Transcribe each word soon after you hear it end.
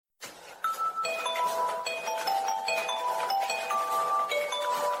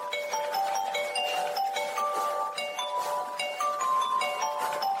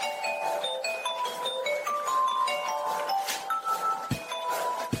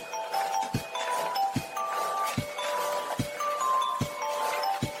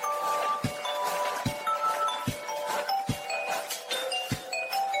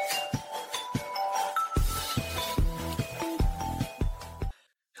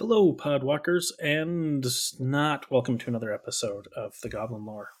Hello, Podwalkers, and not welcome to another episode of the Goblin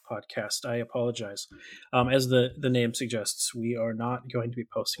Lore podcast. I apologize. As the name suggests, we are not going to be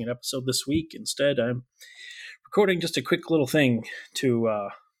posting an episode this week. Instead, I'm recording just a quick little thing to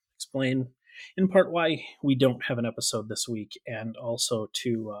explain, in part, why we don't have an episode this week, and also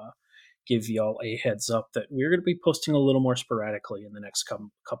to give y'all a heads up that we're going to be posting a little more sporadically in the next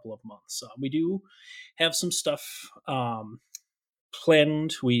couple of months. We do have some stuff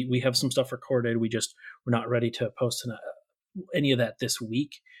planned. We have some stuff recorded. We're not ready to post any of that this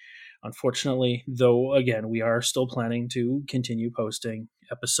week, unfortunately. Though again, we are still planning to continue posting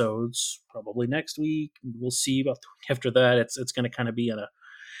episodes probably next week. We'll see about after that. It's going to kind of be on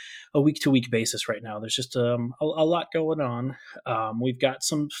a week to week basis right now. There's just a lot going on. We've got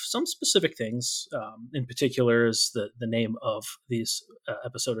some specific things. In particular, as the name of this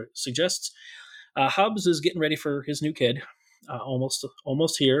episode suggests, Hobbs is getting ready for his new kid.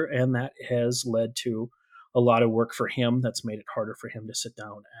 Almost here, and that has led to a lot of work for him. That's made it harder for him to sit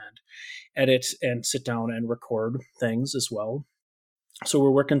down and edit and sit down and record things as well. So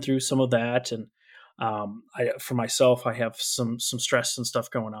we're working through some of that, and for myself, I have some stress and stuff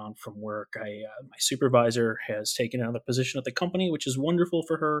going on from work. My supervisor has taken another position at the company, which is wonderful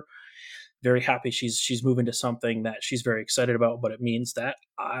for her. Very happy she's moving to something that she's very excited about, but it means that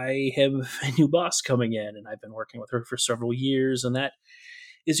I have a new boss coming in, and I've been working with her for several years, and that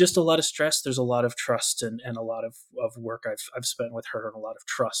is just a lot of stress. There's a lot of trust and a lot of work I've spent with her, and a lot of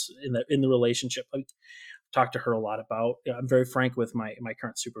trust in the relationship. I talked to her a lot about. I'm very frank with my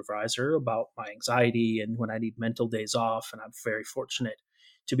current supervisor about my anxiety and when I need mental days off, and I'm very fortunate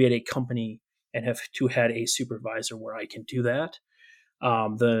to be at a company and have had a supervisor where I can do that.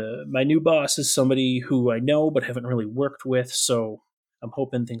 My new boss is somebody who I know but haven't really worked with, so I'm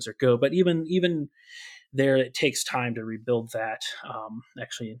hoping things are good. But even there, it takes time to rebuild that.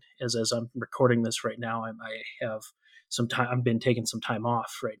 Actually, as I'm recording this right now, I have some time. I've been taking some time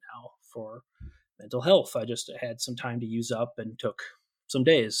off right now for mental health. I just had some time to use up and took some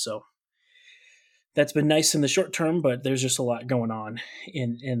days, so that's been nice in the short term. But there's just a lot going on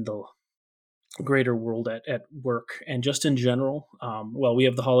in the greater world at work and just in general. Well, we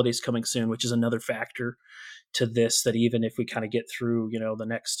have the holidays coming soon, which is another factor to this, that even if we kind of get through, the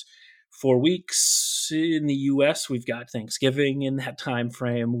next 4 weeks in the US, we've got Thanksgiving in that time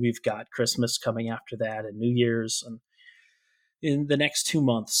frame. We've got Christmas coming after that, and New Year's. And in the next 2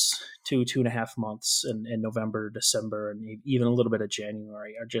 months, 2.5 months, in November, December, and even a little bit of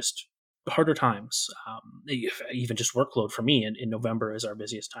January are just harder times. Even just workload for me in November is our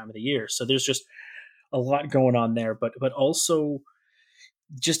busiest time of the year. So there's just a lot going on there, but also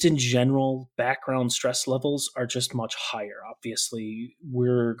just in general, background stress levels are just much higher. Obviously,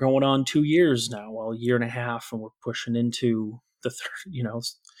 we're going on 2 years now, well, a year and a half, and we're pushing into the third,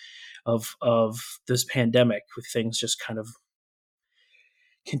 of this pandemic, with things just kind of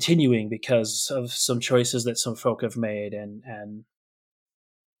continuing because of some choices that some folk have made, and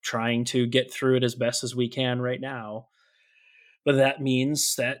trying to get through it as best as we can right now. But that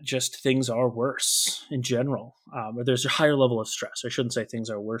means that just things are worse in general. Or there's a higher level of stress. I shouldn't say things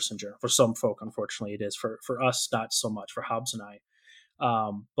are worse in general. For some folk, unfortunately, it is. For us, not so much. For Hobbs and I.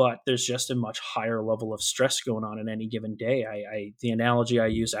 But there's just a much higher level of stress going on in any given day. The analogy I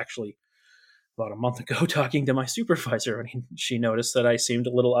use, actually about a month ago, talking to my supervisor, and she noticed that I seemed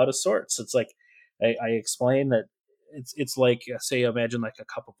a little out of sorts. It's like I explained that it's like, say, imagine like a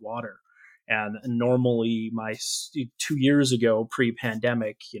cup of water. And normally, 2 years ago,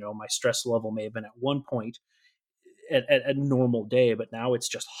 pre-pandemic, my stress level may have been at one point at a normal day, but now it's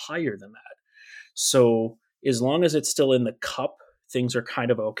just higher than that. So as long as it's still in the cup, things are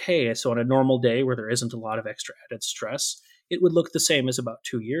kind of okay. So on a normal day where there isn't a lot of extra added stress, it would look the same as about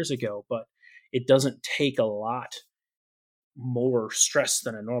 2 years ago, but it doesn't take a lot more stress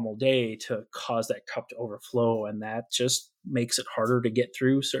than a normal day to cause that cup to overflow, and that just makes it harder to get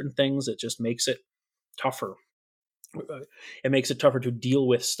through certain things. It just makes it tougher. It makes it tougher to deal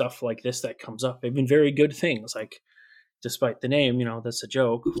with stuff like this that comes up. Even very good things, like, despite the name, that's a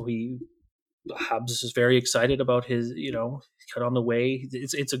joke. Hobbs is very excited about his, cut on the way.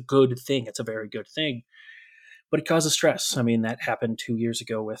 It's a good thing. It's a very good thing, but it causes stress. I mean, that happened 2 years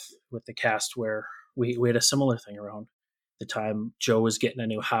ago with the cast, where we had a similar thing around the time Joe was getting a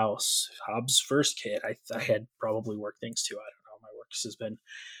new house. Hobbs' first kid. I had probably work things too. I don't know. My work has been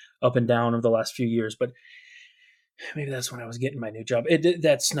up and down over the last few years, but maybe that's when I was getting my new job.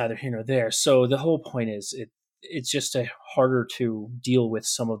 That's neither here nor there. So the whole point is, it's just harder to deal with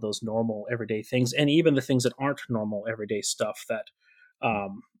some of those normal everyday things, and even the things that aren't normal everyday stuff that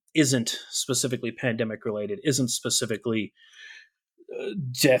isn't specifically pandemic related, isn't specifically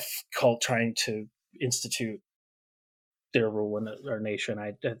death cult trying to institute their rule in our nation.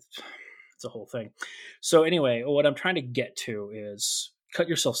 It's a whole thing. So anyway, what I'm trying to get to is cut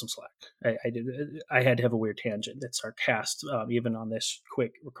yourself some slack. I had to have a weird tangent. That's our cast, even on this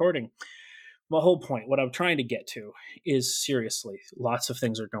quick recording. My whole point, what I'm trying to get to, is seriously, lots of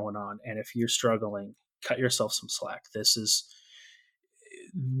things are going on, and if you're struggling, cut yourself some slack.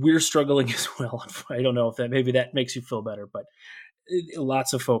 We're struggling as well. I don't know if maybe that makes you feel better, but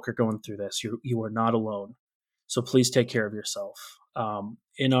lots of folk are going through this. You are not alone. So please take care of yourself.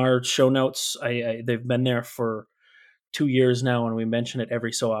 In our show notes, they've been there for 2 years now, and we mention it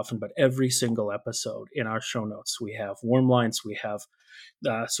every so often, but every single episode in our show notes, we have warm lines, we have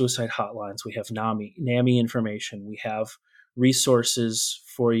suicide hotlines, we have NAMI information, we have resources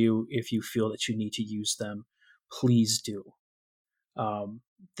for you if you feel that you need to use them. Please do.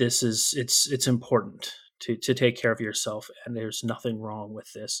 It's important to take care of yourself, and there's nothing wrong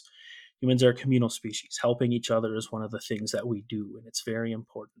with this. Humans are a communal species. Helping each other is one of the things that we do, and it's very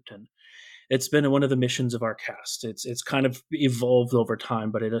important. And it's been one of the missions of our cast. It's kind of evolved over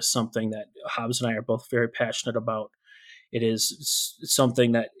time, but it is something that Hobbs and I are both very passionate about. It is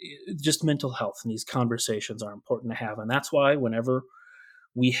something that just mental health and these conversations are important to have. And that's why whenever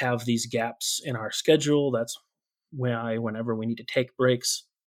we have these gaps in our schedule, that's why whenever we need to take breaks,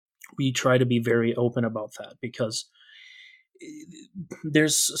 we try to be very open about that, because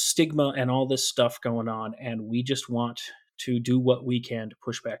there's stigma and all this stuff going on, and we just want to do what we can to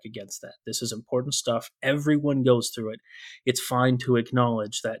push back against that. This is important stuff. Everyone goes through it. It's fine to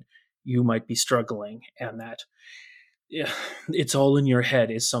acknowledge that you might be struggling, and that it's all in your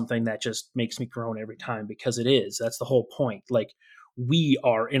head is something that just makes me groan every time, because it is. That's the whole point. Like, we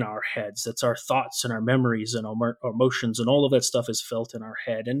are in our heads. That's our thoughts and our memories and our emotions, and all of that stuff is felt in our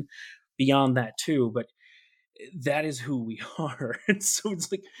head and beyond that too. But that is who we are. And so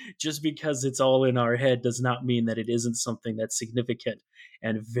it's like, just because it's all in our head does not mean that it isn't something that's significant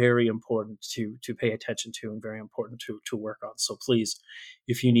and very important to pay attention to, and very important to work on. So please,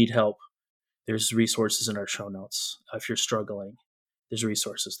 if you need help, there's resources in our show notes. If you're struggling, there's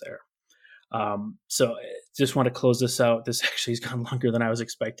resources there. So just want to close this out. This actually has gone longer than I was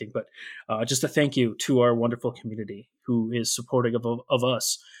expecting, but just a thank you to our wonderful community who is supportive of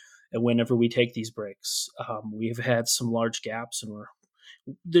us. And whenever we take these breaks, we've had some large gaps, and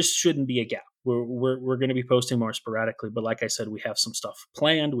this shouldn't be a gap. We're going to be posting more sporadically, but like I said, we have some stuff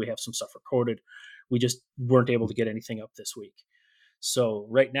planned. We have some stuff recorded. We just weren't able to get anything up this week. So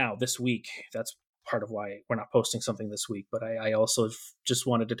right now, this week, that's part of why we're not posting something this week. But I also just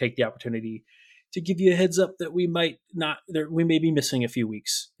wanted to take the opportunity to give you a heads up that we may be missing a few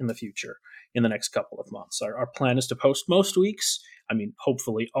weeks in the future, in the next couple of months. Our plan is to post most weeks. I mean,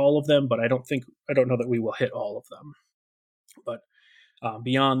 hopefully all of them, but I don't know that we will hit all of them. But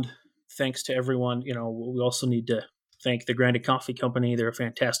beyond thanks to everyone, we also need to thank the Grandin Coffee Company. They're a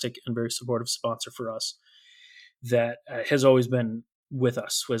fantastic and very supportive sponsor for us that has always been with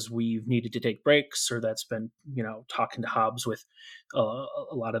us as we've needed to take breaks, or that's been, talking to Hobbs with a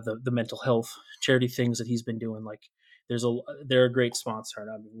lot of the mental health charity things that he's been doing. Like, they're a great sponsor,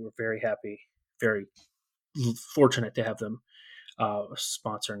 and I mean, we're very happy, very fortunate to have them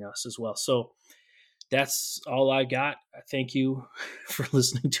sponsoring us as well. So that's all I got. Thank you for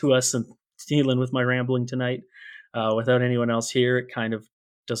listening to us and dealing with my rambling tonight. Without anyone else here, it kind of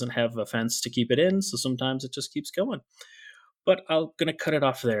doesn't have a fence to keep it in, so sometimes it just keeps going. But I'm going to cut it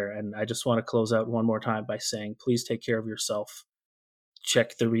off there, and I just want to close out one more time by saying, please take care of yourself.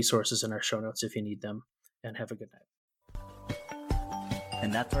 Check the resources in our show notes if you need them, and have a good night.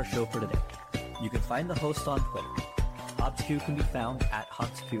 And that's our show for today. You can find the host on Twitter. HobbsQ can be found at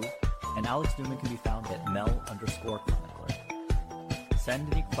HobbsQ, and Alex Newman can be found at Mel_chronicler.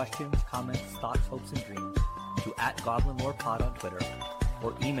 Send any questions, comments, thoughts, hopes, and dreams to @GoblinLorePod on Twitter,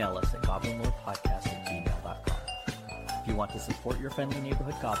 or email us at goblinlorepodcast@gmail.com. If you want to support your friendly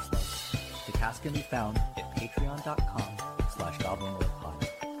neighborhood gobslugs, the cast can be found at patreon.com/goblinlorepod.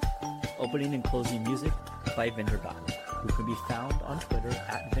 Opening and closing music by Vindergotten, who can be found on Twitter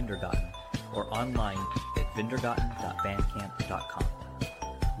at Vindergotten, or online at vindergotten.bandcamp.com.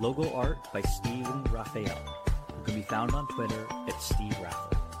 Logo art by Steven Raphael, who can be found on Twitter at Steve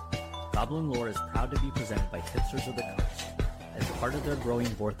Raffle. Goblin Lore is proud to be presented by Hipsters of the Coast as part of their growing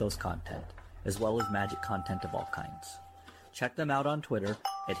Vorthos content, as well as magic content of all kinds. Check them out on Twitter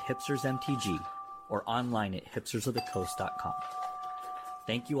at HipstersMTG, or online at hipstersofthecoast.com.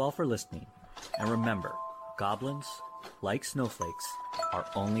 Thank you all for listening, and remember, goblins, like snowflakes, are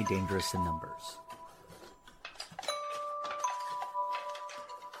only dangerous in numbers.